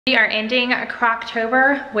We are ending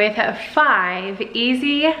Crocktober with 5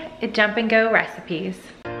 easy dump and go recipes.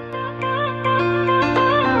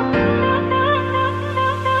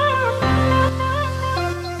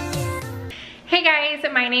 Hey guys,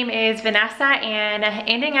 my name is Vanessa and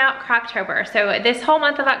ending out Crocktober. So this whole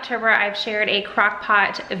month of October, I've shared a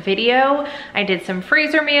crockpot video. I did some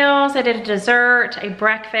freezer meals, I did a dessert, a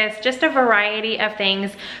breakfast, just a variety of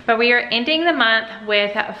things. But we are ending the month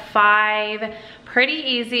with 5 pretty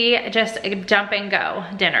easy, just dump and go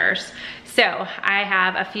dinners. So I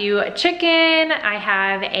have a few chicken, I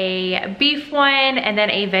have a beef one, and then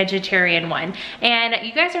a vegetarian one. And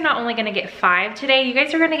you guys are not only gonna get 5 today, you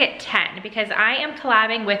guys are gonna get 10 because I am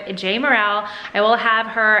collabing with Jamerrill. I will have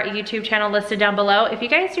her YouTube channel listed down below. If you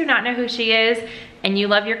guys do not know who she is and you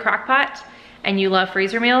love your crockpot and you love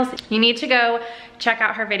freezer meals, you need to go check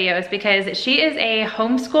out her videos because she is a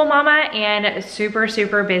homeschool mama and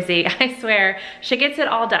super busy. I swear, she gets it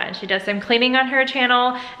all done. She does some cleaning on her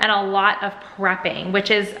channel and a lot of prepping,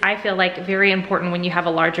 which is, I feel like, very important when you have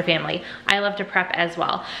a larger family. I love to prep as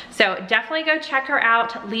well. So definitely go check her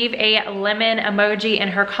out. Leave a lemon emoji in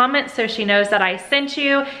her comments so she knows that I sent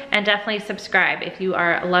you, and definitely subscribe if you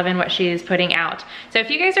are loving what she is putting out. So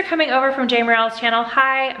if you guys are coming over from Jamerrill's channel,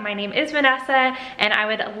 hi, my name is Vanessa, and I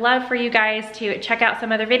would love for you guys to check out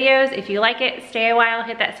some other videos. If you like it, stay a while,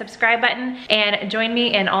 hit that subscribe button, and join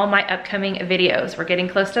me in all my upcoming videos. We're getting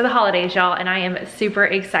close to the holidays, y'all, and I am super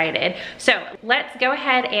excited. So let's go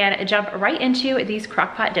ahead and jump right into these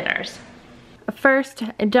crockpot dinners. First,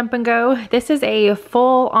 dump and go. This is a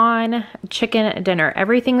full-on chicken dinner.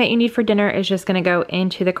 Everything that you need for dinner is just gonna go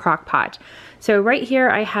into the crock pot. So right here,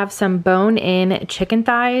 I have some bone-in chicken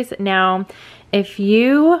thighs. Now, if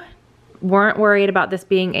you weren't worried about this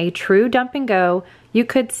being a true dump and go, you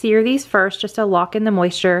could sear these first just to lock in the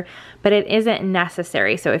moisture, but it isn't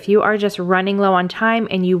necessary. So if you are just running low on time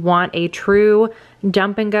and you want a true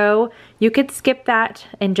dump and go, you could skip that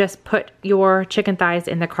and just put your chicken thighs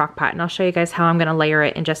in the crock pot. And I'll show you guys how I'm gonna layer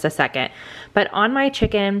it in just a second. But on my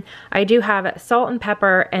chicken, I do have salt and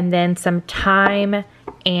pepper and then some thyme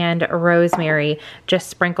and rosemary just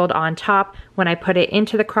sprinkled on top. When I put it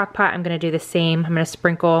into the crock pot, I'm gonna do the same. I'm gonna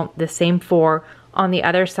sprinkle the same 4 on the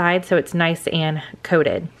other side so it's nice and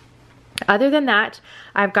coated. Other than that,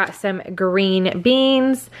 I've got some green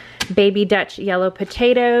beans, baby Dutch yellow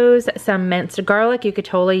potatoes, some minced garlic. You could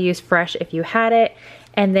totally use fresh if you had it,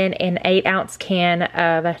 and then an 8-ounce can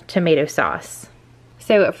of tomato sauce.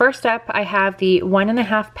 So first up, I have the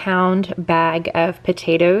 1.5 pound bag of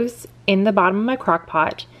potatoes in the bottom of my crock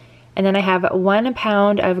pot, and then I have 1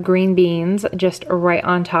 pound of green beans just right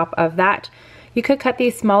on top of that. You could cut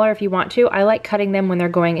these smaller if you want to. I like cutting them when they're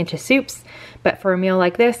going into soups, but for a meal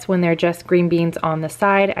like this, when they're just green beans on the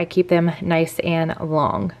side, I keep them nice and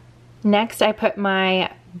long. Next, I put my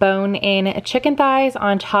bone-in chicken thighs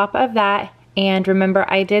on top of that, and remember,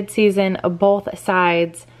 I did season both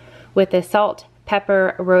sides with the salt,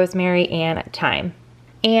 pepper, rosemary, and thyme.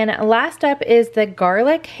 And last up is the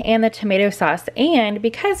garlic and the tomato sauce. And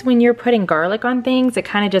because when you're putting garlic on things, it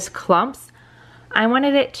kind of just clumps, I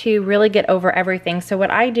wanted it to really get over everything. So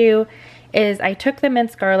what I do is I took the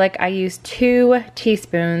minced garlic, I used 2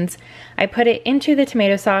 teaspoons, I put it into the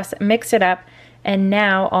tomato sauce, mixed it up, and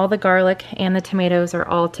now all the garlic and the tomatoes are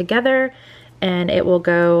all together, and it will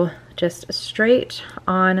go just straight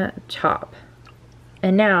on top.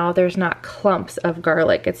 And now there's not clumps of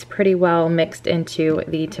garlic. It's pretty well mixed into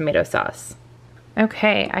the tomato sauce.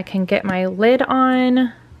 Okay, I can get my lid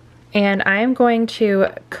on, and I'm going to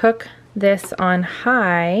cook this on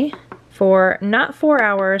high for not 4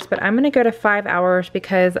 hours, but I'm gonna go to 5 hours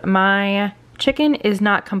because my chicken is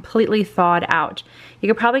not completely thawed out. You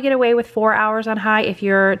could probably get away with 4 hours on high if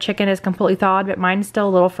your chicken is completely thawed, but mine's still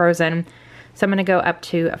a little frozen. So I'm gonna go up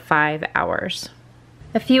to 5 hours.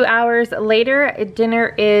 A few hours later,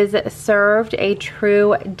 dinner is served, a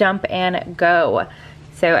true dump and go.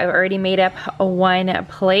 So I've already made up 1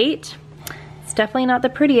 plate. It's definitely not the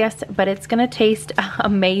prettiest, but it's gonna taste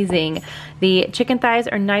amazing. The chicken thighs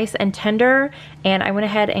are nice and tender, and I went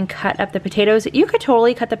ahead and cut up the potatoes. You could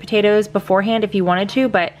totally cut the potatoes beforehand if you wanted to,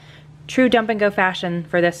 but true dump and go fashion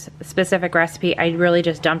for this specific recipe, I really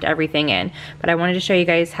just dumped everything in. But I wanted to show you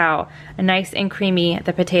guys how nice and creamy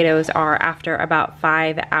the potatoes are after about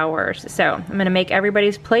 5 hours. So I'm gonna make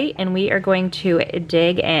everybody's plate and we are going to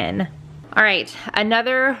dig in. All right,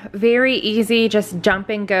 another very easy just dump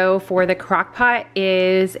and go for the crock pot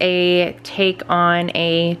is a take on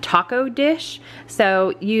a taco dish.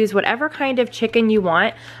 So use whatever kind of chicken you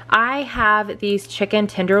want. I have these chicken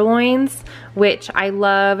tenderloins, which I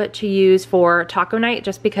love to use for taco night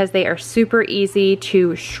just because they are super easy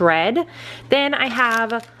to shred. Then I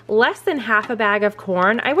have less than half a bag of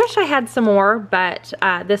corn. I wish I had some more, but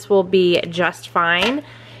this will be just fine.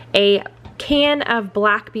 A can of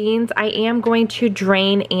black beans. I am going to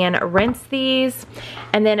drain and rinse these.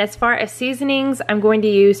 And then as far as seasonings, I'm going to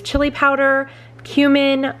use chili powder,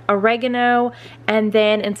 cumin, oregano, and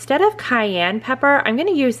then instead of cayenne pepper, I'm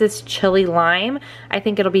gonna use this chili lime. I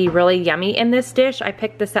think it'll be really yummy in this dish. I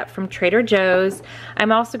picked this up from Trader Joe's.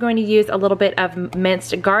 I'm also going to use a little bit of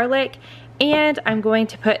minced garlic, and I'm going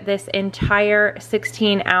to put this entire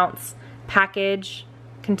 16-ounce package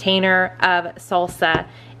container of salsa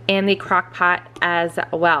in the crock pot as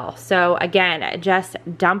well. So again, just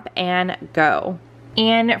dump and go.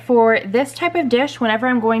 And for this type of dish, whenever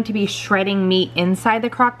I'm going to be shredding meat inside the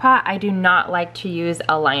crock pot, I do not like to use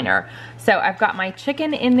a liner. So I've got my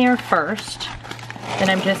chicken in there first. Then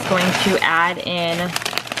I'm just going to add in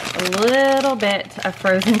a little bit of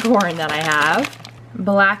frozen corn that I have.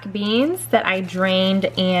 Black beans that I drained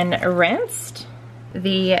and rinsed.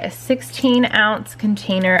 The 16-ounce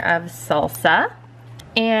container of salsa.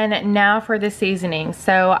 And now for the seasoning.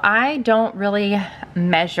 So I don't really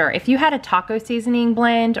measure. If you had a taco seasoning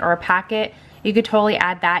blend or a packet, you could totally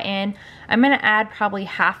add that in. I'm gonna add probably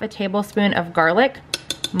half a tablespoon of garlic,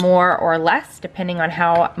 more or less, depending on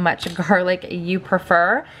how much garlic you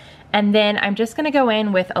prefer. And then I'm just gonna go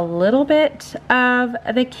in with a little bit of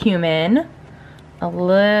the cumin, a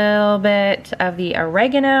little bit of the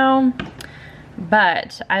oregano,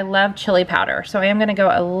 but I love chili powder, so I am gonna go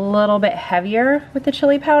a little bit heavier with the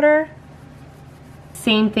chili powder.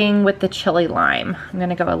 Same thing with the chili lime. I'm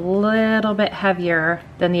gonna go a little bit heavier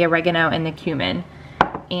than the oregano and the cumin.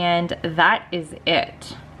 And that is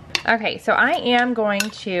it. Okay, so I am going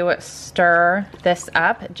to stir this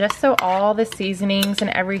up just so all the seasonings and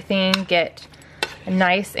everything get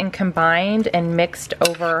nice and combined and mixed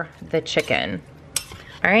over the chicken.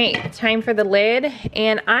 All right, time for the lid,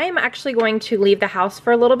 and I'm actually going to leave the house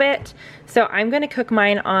for a little bit. So I'm gonna cook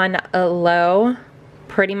mine on a low,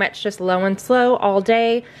 pretty much just low and slow all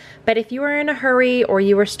day. But if you were in a hurry or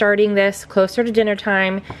you were starting this closer to dinner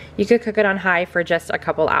time, you could cook it on high for just a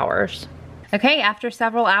couple hours. Okay, after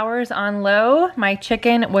several hours on low, my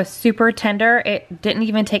chicken was super tender. It didn't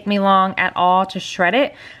even take me long at all to shred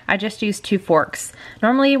it. I just used 2 forks.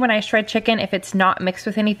 Normally when I shred chicken, if it's not mixed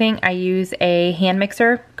with anything, I use a hand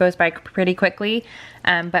mixer. Goes by pretty quickly.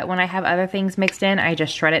 But when I have other things mixed in, I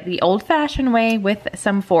just shred it the old-fashioned way with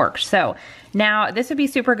some forks. So now this would be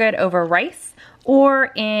super good over rice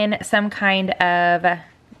or in some kind of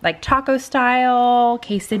like taco style,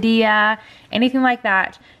 quesadilla, anything like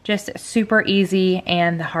that. Just super easy,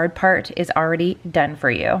 and the hard part is already done for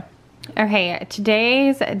you. Okay,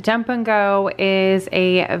 today's dump and go is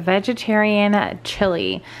a vegetarian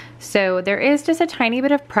chili. So there is just a tiny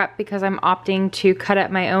bit of prep because I'm opting to cut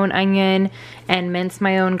up my own onion and mince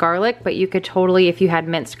my own garlic, but you could totally, if you had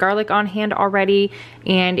minced garlic on hand already,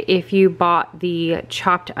 and if you bought the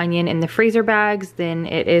chopped onion in the freezer bags, then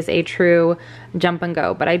it is a true dump and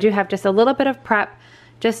go. But I do have just a little bit of prep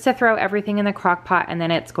just to throw everything in the crock pot, and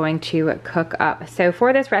then it's going to cook up. So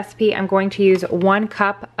for this recipe, I'm going to use 1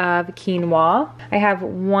 cup of quinoa. I have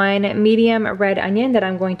 1 medium red onion that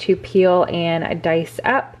I'm going to peel and dice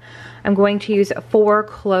up. I'm going to use 4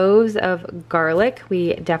 cloves of garlic.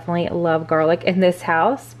 We definitely love garlic in this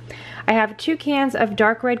house. I have 2 cans of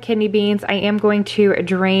dark red kidney beans. I am going to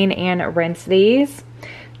drain and rinse these.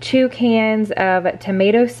 2 cans of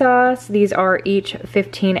tomato sauce. These are each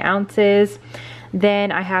 15 ounces.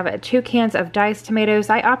 Then I have 2 cans of diced tomatoes.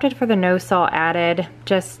 I opted for the no salt added,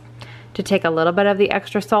 just to take a little bit of the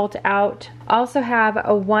extra salt out. Also have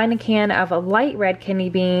a 1 can of light red kidney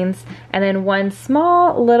beans, and then 1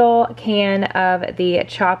 small little can of the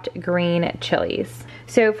chopped green chilies.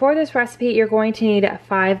 So for this recipe, you're going to need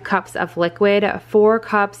 5 cups of liquid, 4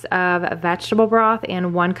 cups of vegetable broth,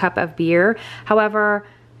 and 1 cup of beer. However,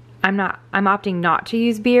 I'm opting not to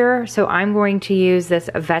use beer, so I'm going to use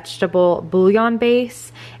this vegetable bouillon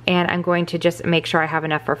base, and I'm going to just make sure I have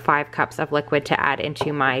enough for 5 cups of liquid to add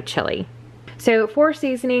into my chili. So for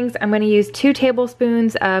seasonings, I'm going to use 2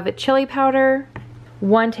 tablespoons of chili powder,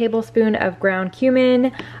 1 tablespoon of ground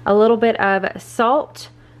cumin, a little bit of salt,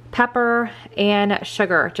 pepper, and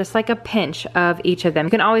sugar, just like a pinch of each of them.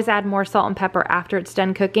 You can always add more salt and pepper after it's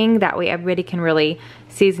done cooking. That way everybody can really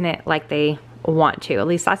season it like they want to. At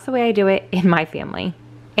least that's the way I do it in my family.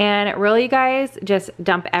 And really, you guys, just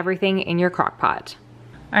dump everything in your crock pot.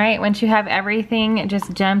 All right, once you have everything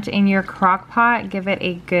just dumped in your crock pot, give it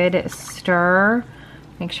a good stir.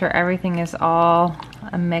 Make sure everything is all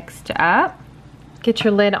mixed up. Get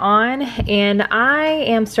your lid on, and I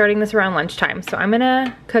am starting this around lunchtime, so I'm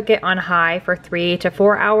gonna cook it on high for 3 to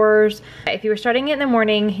 4 hours. If you were starting it in the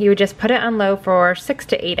morning, you would just put it on low for 6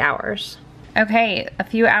 to 8 hours. Okay, a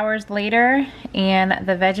few hours later, and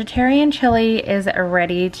the vegetarian chili is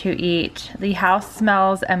ready to eat. The house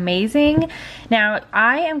smells amazing. Now,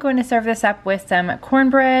 I am going to serve this up with some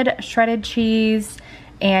cornbread, shredded cheese,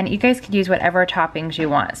 and you guys could use whatever toppings you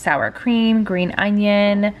want. Sour cream, green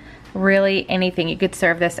onion, really anything. You could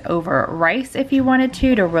serve this over rice if you wanted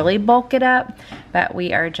to really bulk it up, but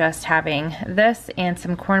we are just having this and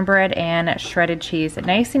some cornbread and shredded cheese.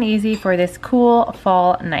 Nice and easy for this cool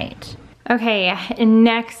fall night. Okay,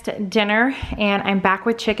 next dinner, and I'm back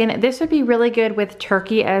with chicken. This would be really good with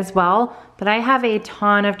turkey as well, but I have a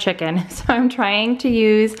ton of chicken, so I'm trying to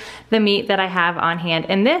use the meat that I have on hand.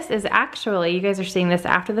 And this is actually, you guys are seeing this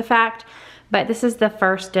after the fact, but this is the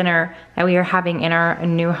first dinner that we are having in our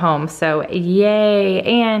new home, so yay.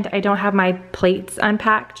 And I don't have my plates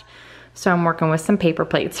unpacked, so I'm working with some paper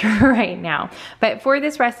plates right now. But for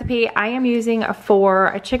this recipe, I am using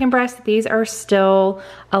 4 chicken breasts. These are still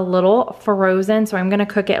a little frozen, so I'm gonna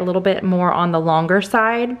cook it a little bit more on the longer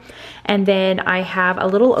side. And then I have a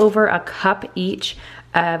little over a cup each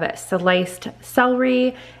of sliced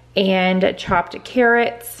celery and chopped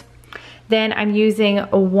carrots. Then I'm using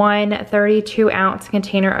 1 32-ounce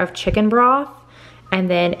container of chicken broth, and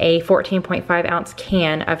then a 14.5 ounce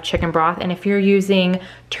can of chicken broth. And if you're using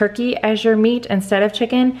turkey as your meat instead of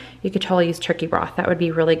chicken, you could totally use turkey broth. That would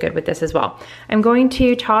be really good with this as well. I'm going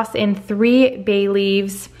to toss in 3 bay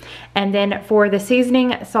leaves, and then for the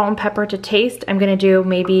seasoning, salt and pepper to taste, I'm gonna do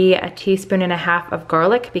maybe 1.5 teaspoons of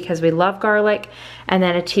garlic because we love garlic, and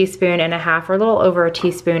then 1.5 teaspoons or a little over 1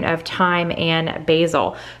 teaspoon of thyme and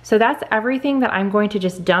basil. So that's everything that I'm going to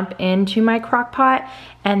just dump into my crock pot.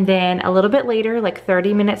 And then a little bit later, like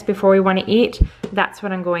 30 minutes before we want to eat, that's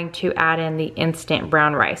when I'm going to add in the instant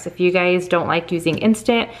brown rice. If you guys don't like using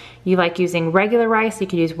instant, you like using regular rice, you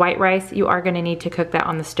could use white rice. You are going to need to cook that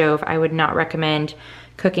on the stove. I would not recommend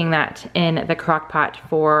cooking that in the crock pot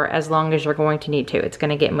for as long as you're going to need to. It's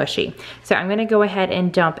going to get mushy. So I'm going to go ahead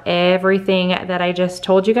and dump everything that I just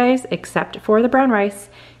told you guys, except for the brown rice,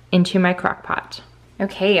 into my crock pot.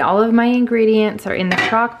 Okay, all of my ingredients are in the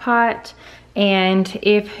crock pot. And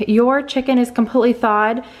if your chicken is completely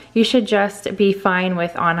thawed, you should just be fine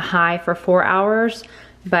with on high for 4 hours,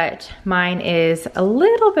 but mine is a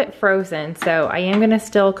little bit frozen, so I am gonna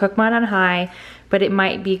still cook mine on high, but it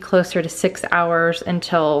might be closer to 6 hours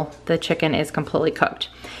until the chicken is completely cooked.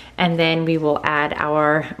 And then we will add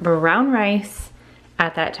our brown rice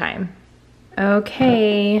at that time.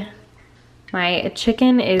 Okay, my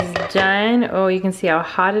chicken is done. Oh, you can see how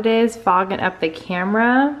hot it is, fogging up the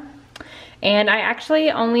camera. And I actually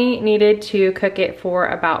only needed to cook it for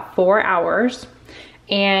about 4 hours.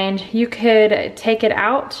 And you could take it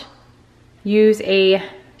out, use a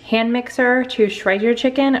hand mixer to shred your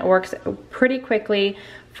chicken. It works pretty quickly,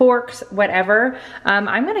 forks, whatever.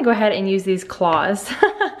 I'm gonna go ahead and use these claws.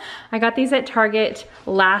 I got these at Target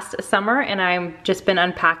last summer, and I've just been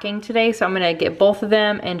unpacking today, so I'm gonna get both of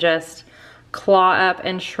them and just claw up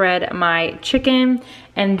and shred my chicken,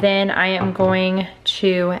 and then I am going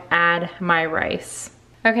to add my rice.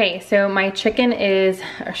 Okay, so my chicken is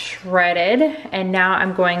shredded, and now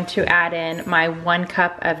I'm going to add in my 1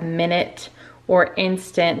 cup of minute or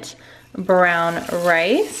instant brown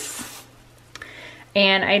rice.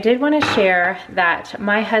 And I did want to share that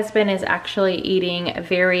my husband is actually eating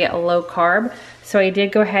very low carb, so I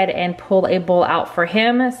did go ahead and pull a bowl out for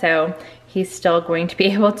him, so he's still going to be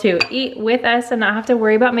able to eat with us and not have to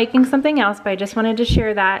worry about making something else. But I just wanted to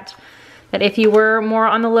share that if you were more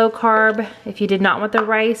on the low carb, if you did not want the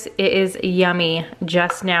rice, it is yummy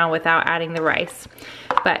just now without adding the rice.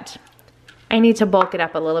 But I need to bulk it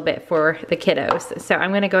up a little bit for the kiddos. So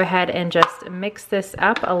I'm gonna go ahead and just mix this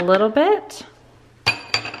up a little bit.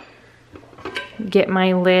 Get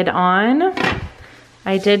my lid on.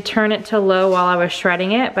 I did turn it to low while I was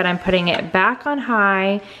shredding it, but I'm putting it back on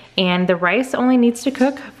high, and the rice only needs to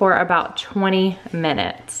cook for about 20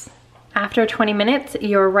 minutes. After 20 minutes,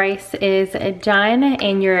 your rice is done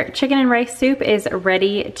and your chicken and rice soup is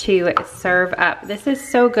ready to serve up. This is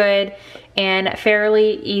so good and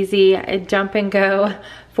fairly easy dump and go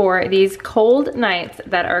for these cold nights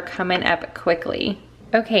that are coming up quickly.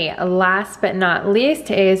 Okay, last but not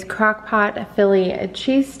least is crockpot Philly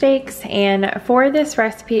cheesesteaks, and for this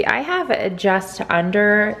recipe I have just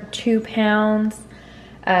under 2 pounds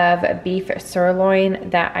of beef sirloin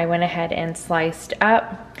that I went ahead and sliced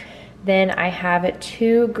up. Then I have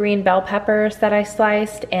 2 green bell peppers that I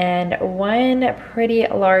sliced and 1 pretty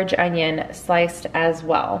large onion sliced as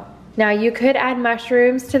well. Now you could add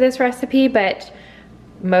mushrooms to this recipe, but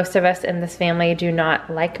most of us in this family do not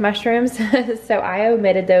like mushrooms, so I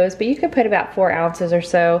omitted those, but you could put about 4 ounces or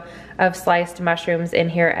so of sliced mushrooms in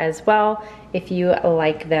here as well if you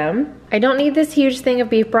like them. I don't need this huge thing of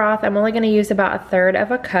beef broth. I'm only gonna use about 1/3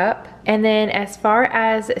 of a cup. And then as far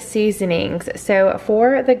as seasonings, so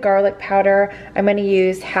for the garlic powder, I'm gonna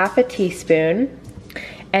use 1/2 teaspoon.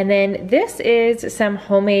 And then this is some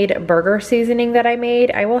homemade burger seasoning that I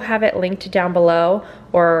made. I will have it linked down below,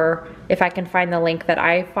 or if I can find the link that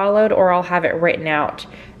I followed, or I'll have it written out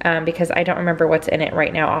because I don't remember what's in it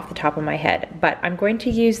right now off the top of my head. But I'm going to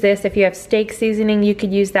use this. If you have steak seasoning, you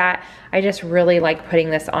could use that. I just really like putting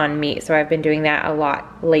this on meat, so I've been doing that a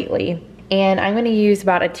lot lately. And I'm gonna use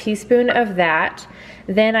about 1 teaspoon of that.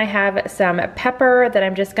 Then I have some pepper that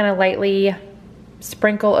I'm just gonna lightly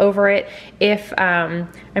sprinkle over it. If I'm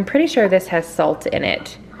pretty sure this has salt in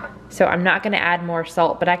it, so I'm not gonna add more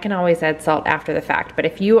salt, but I can always add salt after the fact. But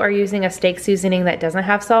if you are using a steak seasoning that doesn't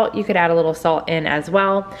have salt, you could add a little salt in as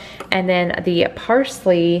well. And then the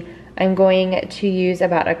parsley, I'm going to use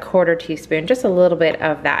about 1/4 teaspoon, just a little bit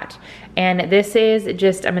of that. And this is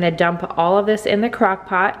just, I'm gonna dump all of this in the crock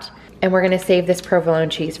pot, and we're gonna save this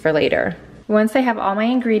provolone cheese for later. Once I have all my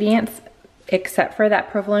ingredients, except for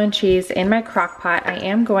that provolone cheese in my crock pot, I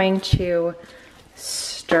am going to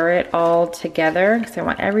stir it all together because I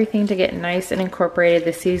want everything to get nice and incorporated.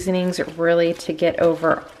 The seasonings really to get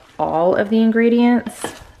over all of the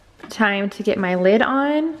ingredients. Time to get my lid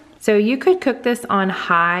on. So you could cook this on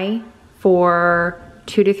high for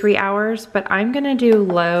 2 to 3 hours, but I'm gonna do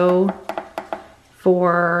low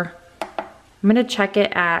for, I'm gonna check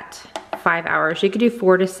it at 5 hours. You could do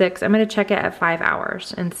 4 to 6. I'm gonna check it at 5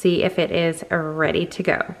 hours and see if it is ready to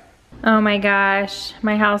go. Oh my gosh,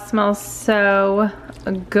 my house smells so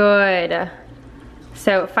good.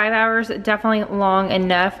 So 5 hours, definitely long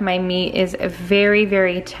enough. My meat is very,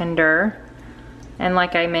 very tender. And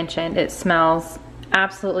like I mentioned, it smells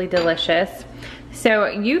absolutely delicious. So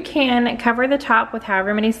you can cover the top with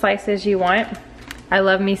however many slices you want. I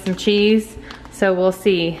love me some cheese, so we'll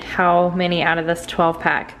see how many out of this 12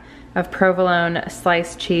 pack of provolone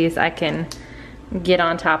sliced cheese I can get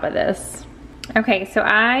on top of this. Okay, so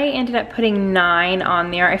I ended up putting 9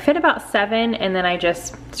 on there. I fit about 7, and then I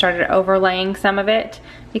just started overlaying some of it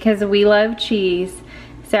because we love cheese.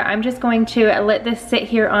 So I'm just going to let this sit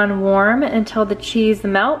here on warm until the cheese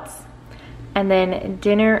melts, and then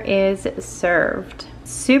dinner is served.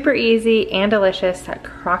 Super easy and delicious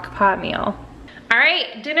crock pot meal. All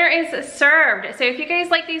right, dinner is served. So if you guys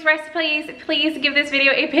like these recipes, please give this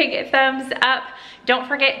video a big thumbs up. Don't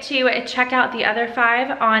forget to check out the other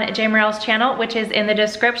 5 on Jamerrill's channel, which is in the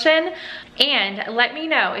description. And let me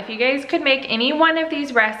know if you guys could make any one of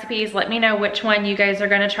these recipes. Let me know which one you guys are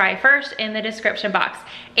gonna try first in the description box.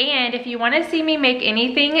 And if you wanna see me make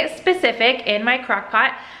anything specific in my crock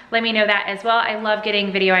pot, let me know that as well. I love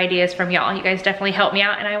getting video ideas from y'all. You guys definitely help me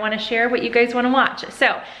out, and I wanna share what you guys wanna watch.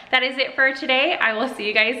 So that is it for today. I will see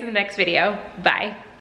you guys in the next video. Bye.